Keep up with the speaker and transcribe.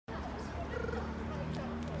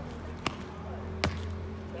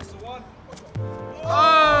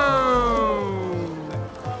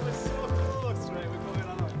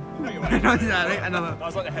That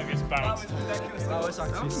was like the heaviest bounce. That was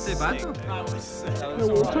actually too bad.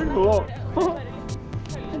 It will take a lot.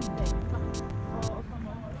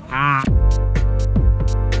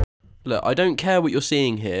 Look, I don't care what you're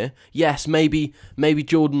seeing here. Yes, maybe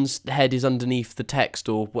Jordan's head is underneath the text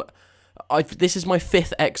or what. This is my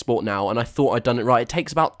 5th export now, and I thought I'd done it right. It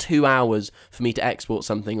takes about 2 hours for me to export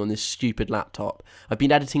something on this stupid laptop. I've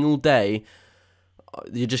been editing all day.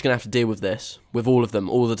 You're just going to have to deal with this, with all of them,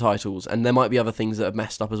 all the titles, and there might be other things that have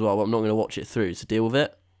messed up as well, but I'm not going to watch it through, so deal with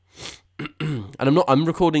it. And I'm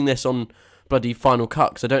recording this on bloody Final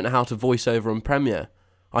Cut, because I don't know how to voice over on Premiere.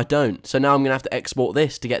 I don't, so now I'm going to have to export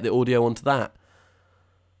this to get the audio onto that.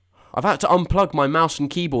 I've had to unplug my mouse and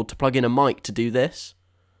keyboard to plug in a mic to do this.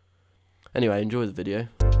 Anyway, enjoy the video.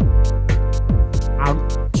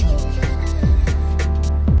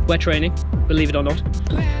 We're training, believe it or not.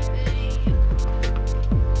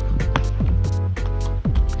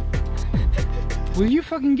 Will you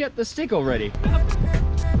fucking get the stick already?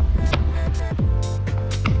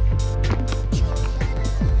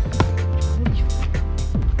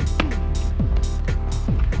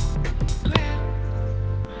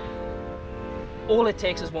 All it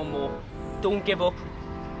takes is one more. Don't give up,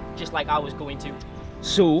 just like I was going to.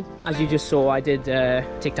 So, as you just saw, I did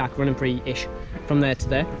tic-tac running pre-ish from there to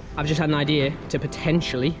there. I've just had an idea to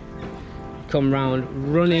potentially come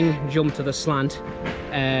round, running, jump to the slant,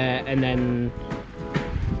 and then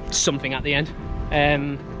something at the end.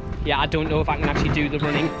 Yeah, I don't know if I can actually do the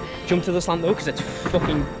running jump to the slant though, because it's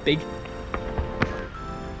fucking big.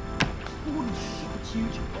 Holy shit, it's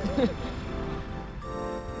huge.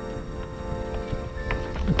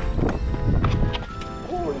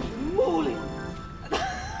 Holy moly!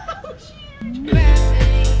 That's huge!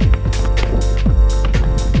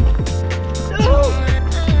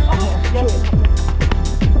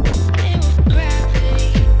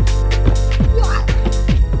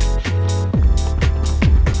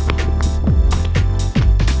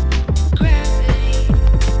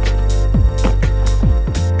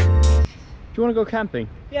 Do you want to go camping?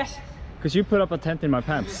 Yes. Because you put up a tent in my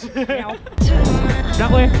pants.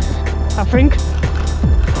 That way, I think.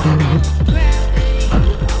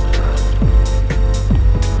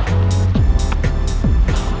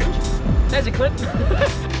 There's a clip.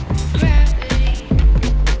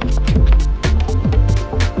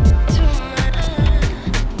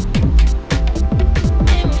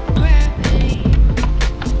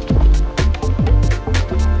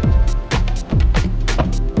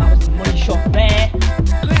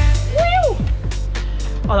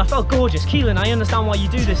 Oh, that felt gorgeous. Kelan, I understand why you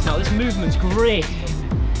do this now. This movement's great.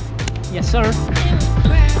 Yes, sir.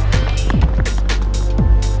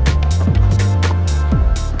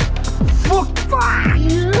 Fuck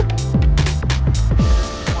you!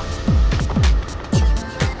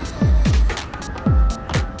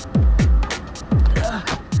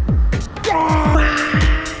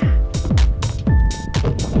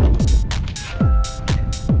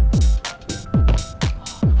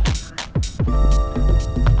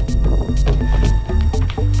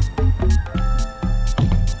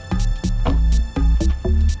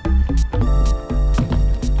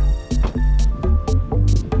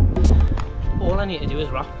 All I need to do is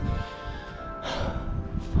rock.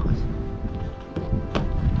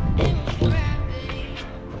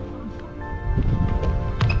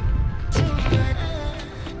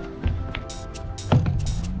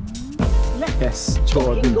 Yes,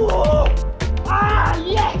 Jordan. Ah,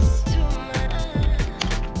 yes!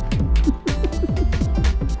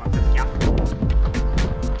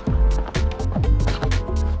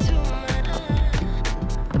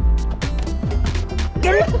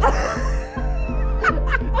 Get it?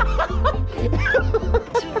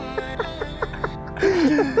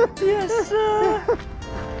 Yes, sir.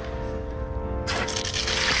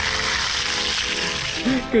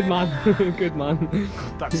 Good man. Good man.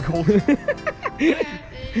 That's cool.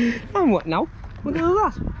 And what now? Look at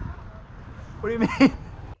that. What do you mean?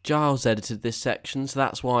 Giles edited this section, so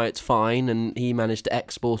that's why it's fine, and he managed to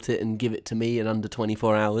export it and give it to me in under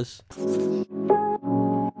 24 hours.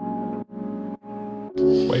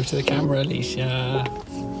 Wave to the camera, Alicia.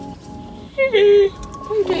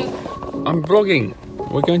 I'm vlogging.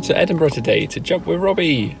 We're going to Edinburgh today to jump with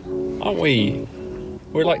Robbie, aren't we?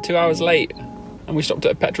 We're like 2 hours late, and we stopped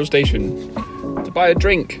at a petrol station to buy a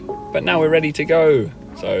drink, but now we're ready to go.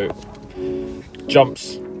 So,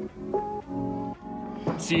 jumps.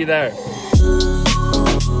 See you there.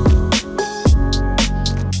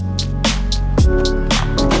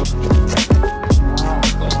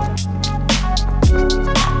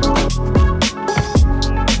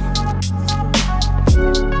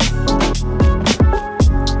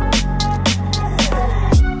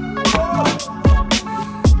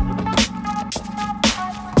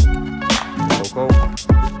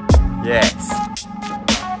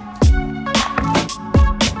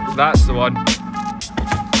 That's the one.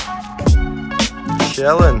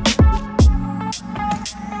 Chilling.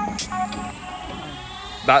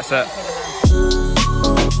 That's it.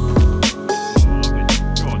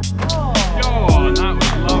 Go on, that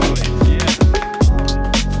was lovely. Yeah.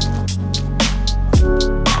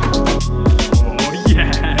 Oh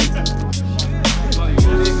yes.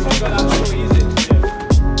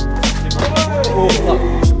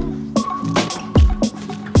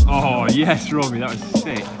 Oh yes, Robbie, that was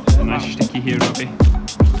sick. Nice sticky here, Robbie.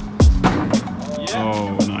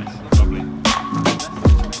 Oh, nice, lovely.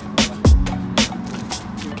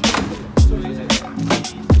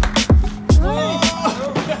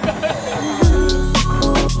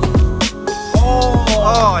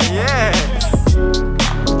 Oh yes!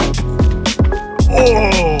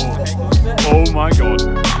 Oh my god.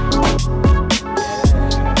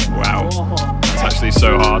 Wow. That's actually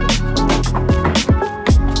so hard.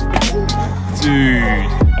 Dude.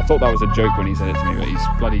 I thought that was a joke when he said it to me, but he's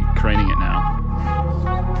bloody craning it now.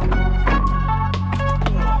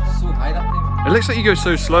 So high that thing. It looks like you go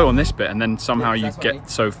so slow on this bit and then somehow you get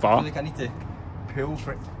so I far. feel like I need to pull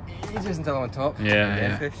for ages until I'm on top.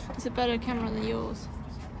 Yeah. It's a better camera than yours.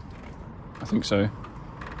 I think so.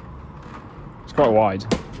 It's quite wide.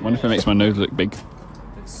 I wonder if it makes my nose look big.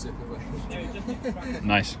 It's super bush.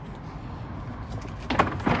 Nice.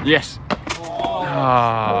 Yes.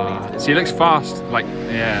 Ah. See, it looks fast. Like,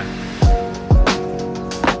 yeah.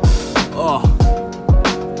 Oh.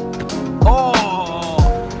 Oh.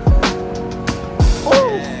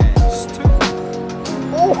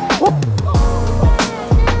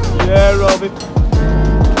 Yeah, Robin.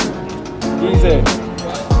 Easy.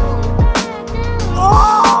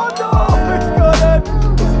 Oh no! It's got it!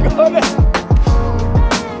 It's got it!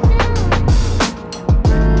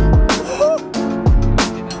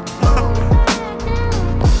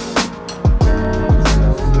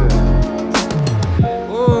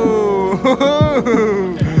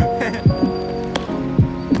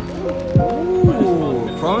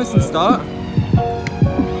 Ooh, promising start.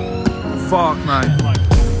 Fuck, man.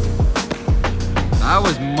 That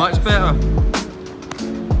was much better.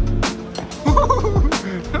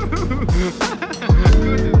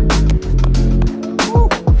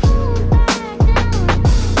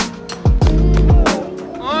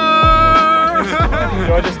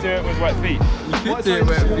 Do I just do it with wet feet? You could do it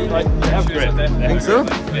wet feet. Like, have grip. Think so?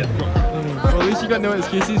 Well, at least you got no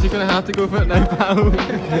excuses. You're gonna have to go for it now, pal.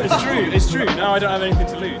 It's true. Now I don't have anything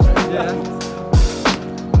to lose. Yeah.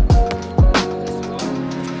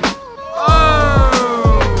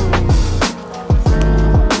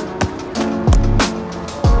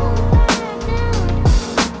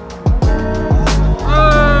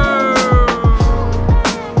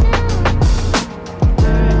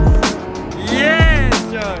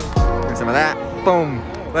 Some of that. Boom.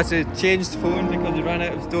 Literally changed phone because we ran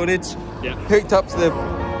out of storage. Yeah. Hooked up to the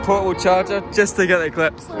portable charger just to get the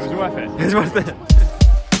clips. It was worth it. It's worth it.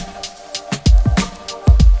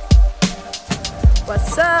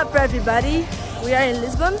 What's up, everybody? We are in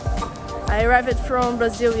Lisbon. I arrived from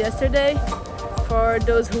Brazil yesterday. For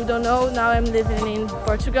those who don't know, now I'm living in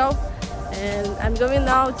Portugal, and I'm going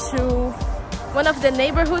now to one of the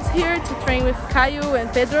neighborhoods here to train with Caio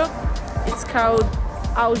and Pedro. It's called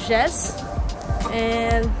Alges,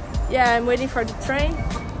 and yeah, I'm waiting for the train.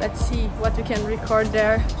 Let's see what we can record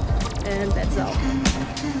there, and that's all.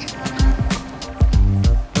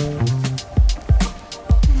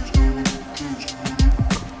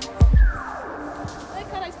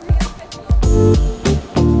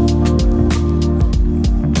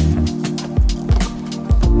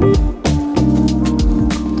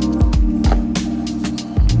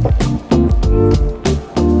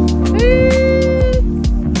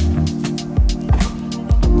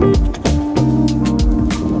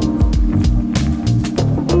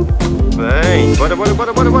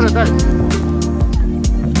 Bora, tá?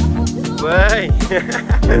 Vai!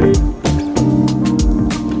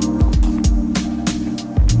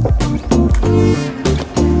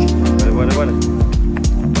 Bora.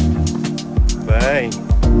 Vai!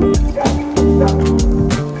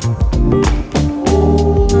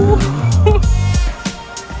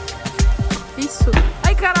 Isso!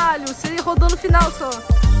 Ai, caralho! Você rodou no final só!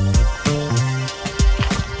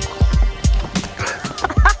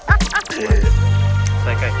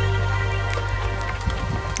 Sai, cai.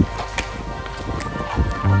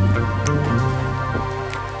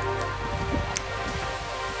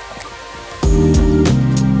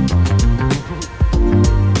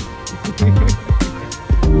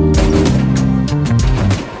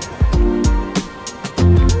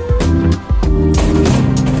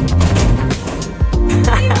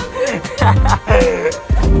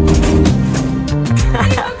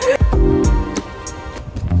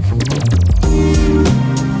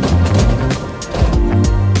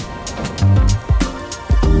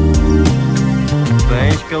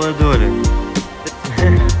 escaladora.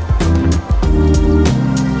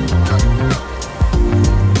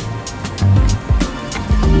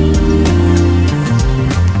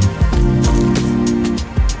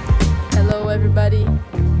 Hello everybody,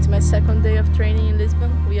 it's my second day of training in Lisbon.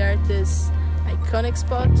 We are at this iconic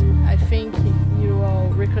spot. I think you all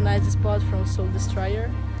recognize the spot from Soul Destroyer.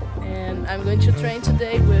 And I'm going to train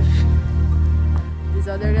today with these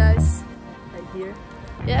other guys right here.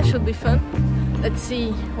 Yeah, should be fun. Let's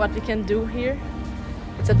see what we can do here.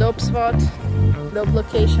 It's a dope spot, dope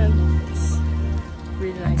location. It's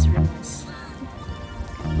really nice, really nice.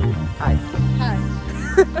 Hi. Hi.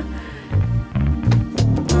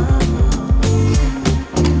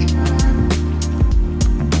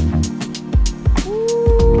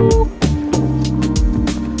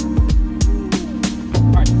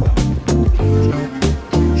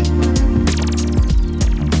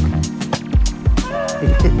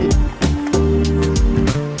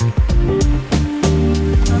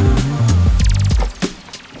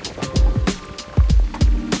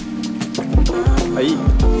 Aí,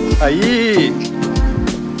 aí.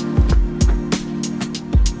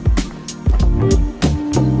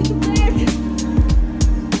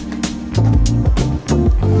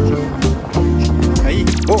 Aí,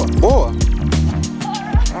 boa, boa.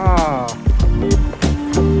 Ah.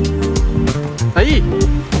 Aí.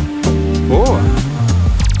 Boa.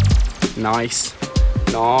 Nice.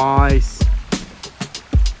 Nice.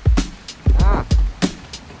 Ah.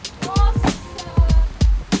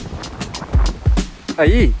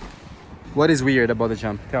 Aí. What is weird about the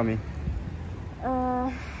jump? Tell me.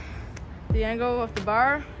 The angle of the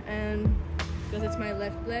bar, and because it's my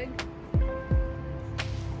left leg,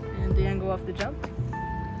 and the angle of the jump,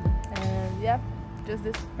 and yeah, just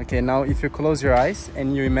this. Okay, now if you close your eyes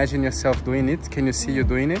and you imagine yourself doing it, can you see you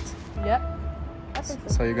doing it? Yeah, I think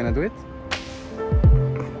so. So you're gonna do it?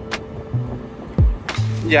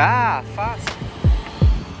 Yeah, fast.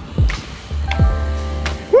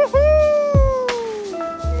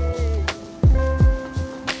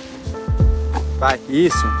 Vai,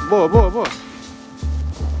 isso. Boa, boa, boa.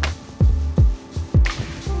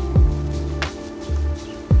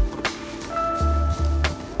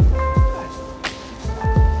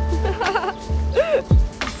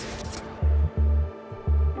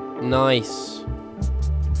 Nice.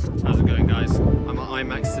 How's it going, guys? I'm at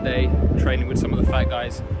IMAX today, training with some of the fat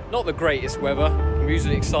guys. Not the greatest weather. I'm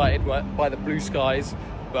usually excited by the blue skies,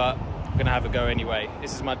 but I'm gonna have a go anyway.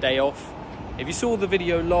 This is my day off. If you saw the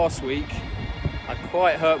video last week, I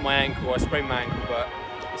quite hurt my ankle. I sprained my ankle, but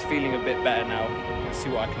it's feeling a bit better now. Let's see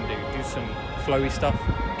what I can do. Do some flowy stuff,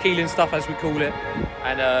 Kelan stuff as we call it,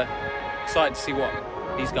 and excited to see what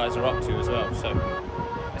these guys are up to as well. So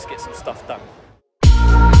let's get some stuff done.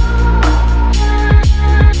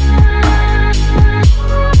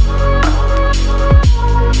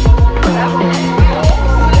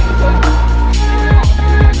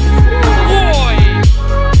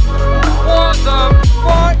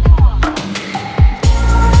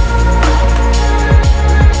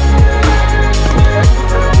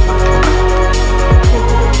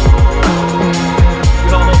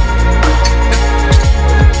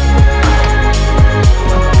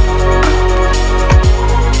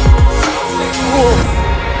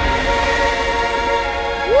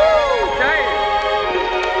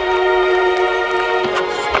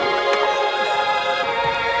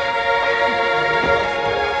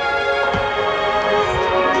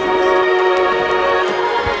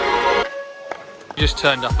 Just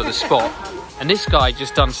turned up at the spot and this guy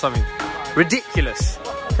just done something ridiculous.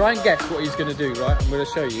 Try and guess what he's gonna do, right? I'm gonna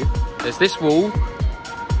show you. There's this wall,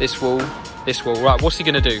 this wall, this wall. Right, what's he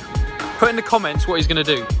gonna do? Put in the comments what he's gonna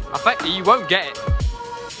do. I bet you won't get it.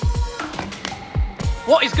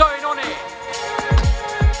 What is going on here?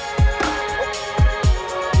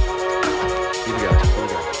 Here we go. Here we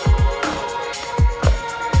go.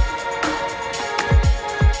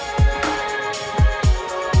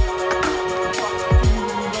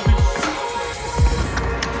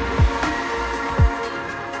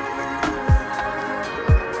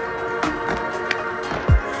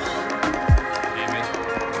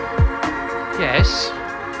 Yes.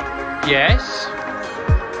 Yes.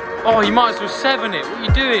 Oh, you might as well 7 it. What are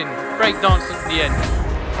you doing? Break dancing at the end.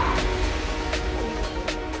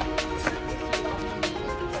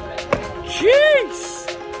 Jeez!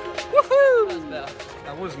 Woohoo!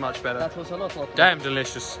 That was much better. That was a lot. Damn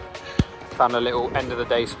delicious. Found a little end of the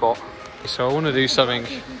day spot. So I want to do something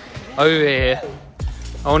over here.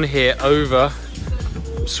 On here, over.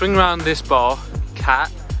 Swing around this bar,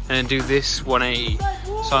 cat, and then do this 180.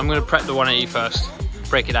 So I'm going to prep the 180 first.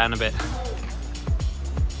 Break it down a bit.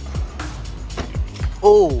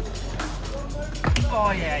 Oh.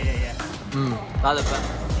 Oh yeah, yeah, yeah. That looked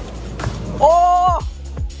better. Oh!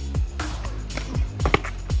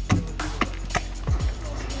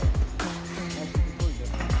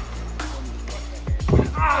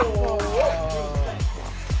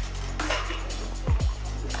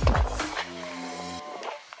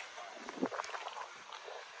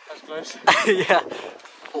 That's close. Yeah.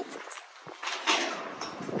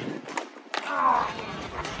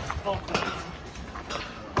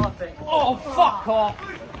 Oh, fuck off!